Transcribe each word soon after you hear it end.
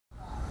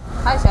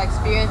How's your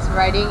experience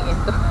riding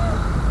into?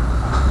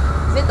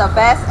 Is it the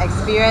best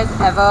experience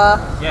ever?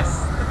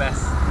 Yes, the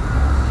best.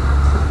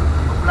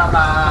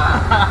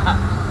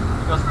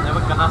 Because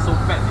never gonna so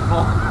bad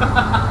before.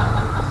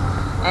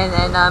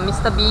 And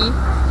Mr. B.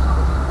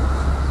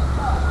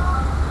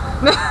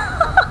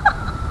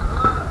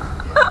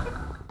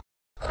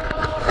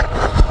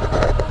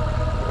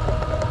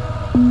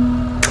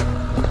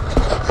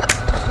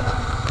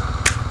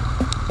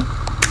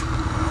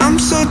 I'm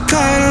so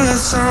tired of love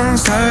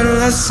songs, tired of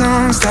love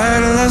songs,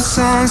 tired of love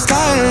songs,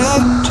 tired of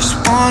love. Just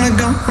wanna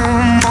go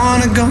home,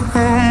 wanna go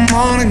home,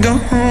 wanna go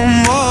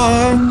home.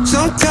 Oh,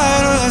 so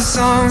tired of love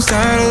songs,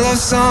 tired of love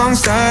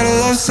songs, tired of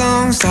love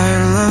songs,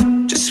 tired of love.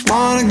 Just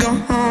wanna go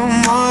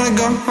home, wanna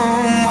go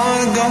home,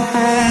 wanna go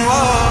home.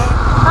 Oh.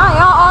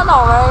 Y'all all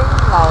not wearing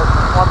like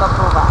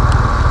waterproof.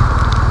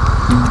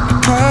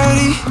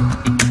 Party,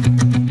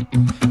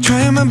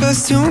 trying my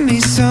best to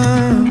meet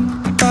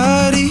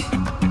somebody.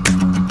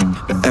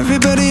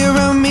 Everybody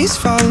around me's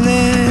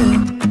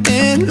falling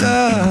in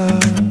love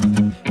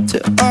to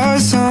our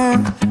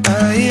song.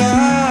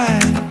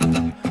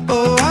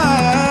 Oh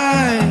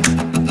I,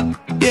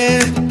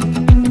 yeah,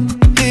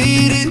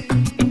 hate it.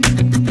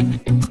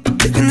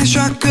 Taking the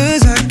shot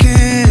 'cause I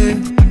can't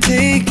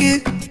take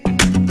it.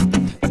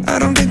 But I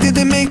don't think that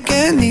they make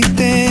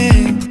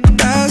anything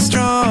that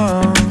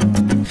strong.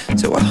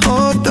 So I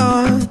hold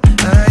on.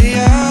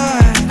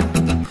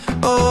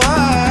 Oh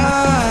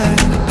I,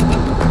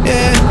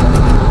 yeah.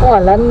 Oh,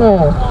 Lando.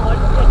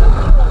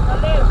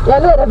 Yeah,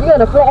 look, have you on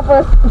the floor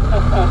first?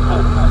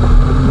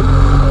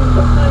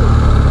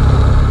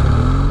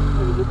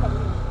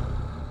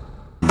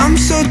 I'm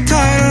so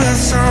tired of love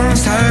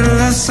songs, tired of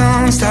love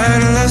songs,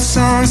 tired of love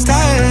songs,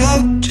 tired of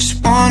love.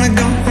 Just wanna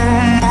go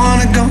home,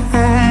 wanna go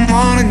home,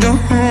 wanna go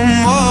home.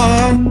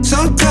 Oh, so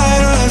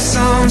tired of love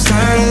songs,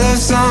 tired of love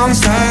songs,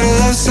 tired of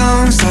love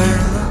songs, tired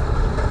of love.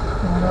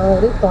 Oh,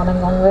 this one I'm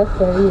going to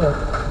scary.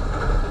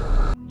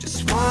 Just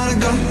wanna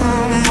go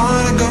home,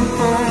 wanna go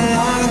home,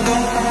 wanna go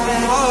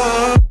home.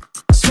 Oh,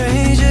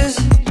 strangers.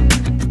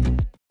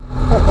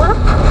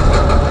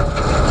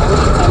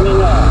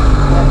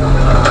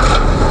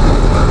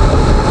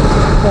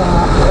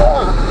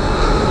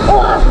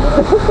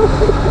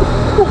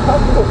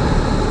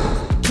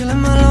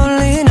 Killing my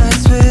lonely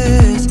nights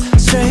with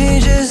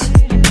strangers.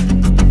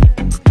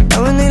 And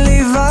when they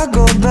leave I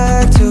go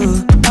back to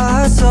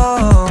our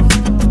song.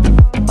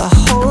 I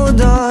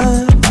hold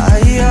on,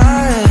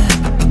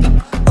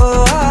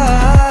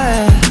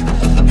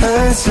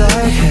 hurts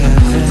like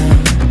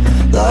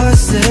heaven,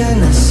 lost in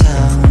the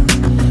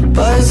sound.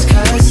 But it's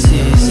cut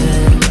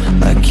season,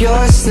 like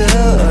you're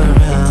still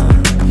around.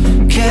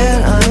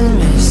 Can't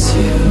unmiss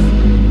you,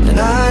 and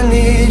I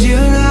need you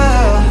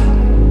now.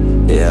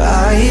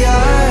 Yeah,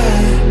 yeah.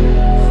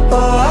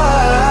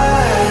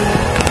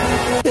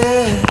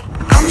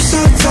 I'm so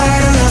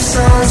tired of love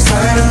songs,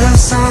 tired of love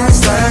songs,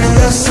 tired of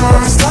love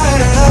songs,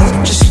 tired of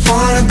love. Just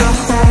wanna go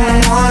home,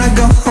 wanna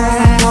go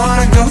home,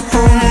 wanna go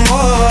home. Oh,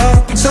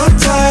 so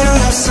tired of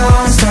love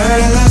songs,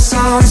 tired of love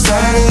songs,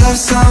 tired of love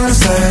songs,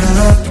 tired of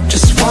love.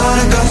 Just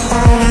wanna go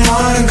home,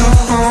 wanna go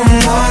home,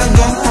 wanna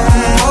go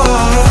home.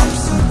 Oh.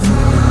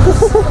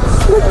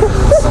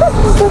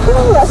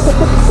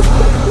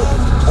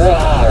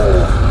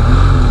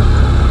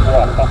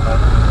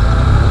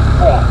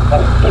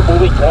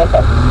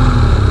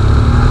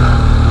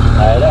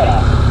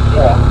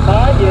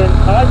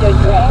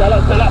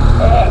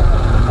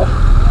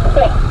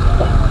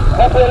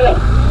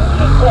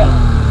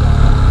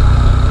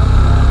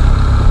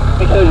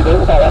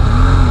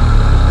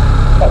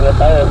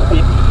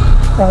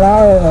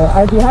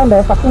 I behind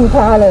the fucking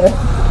car.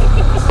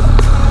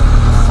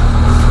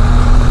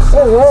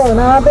 Oh,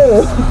 nada.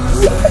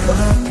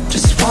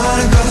 Just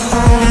wanna go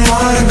home,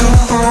 wanna go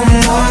home,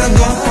 wanna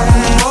go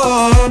home.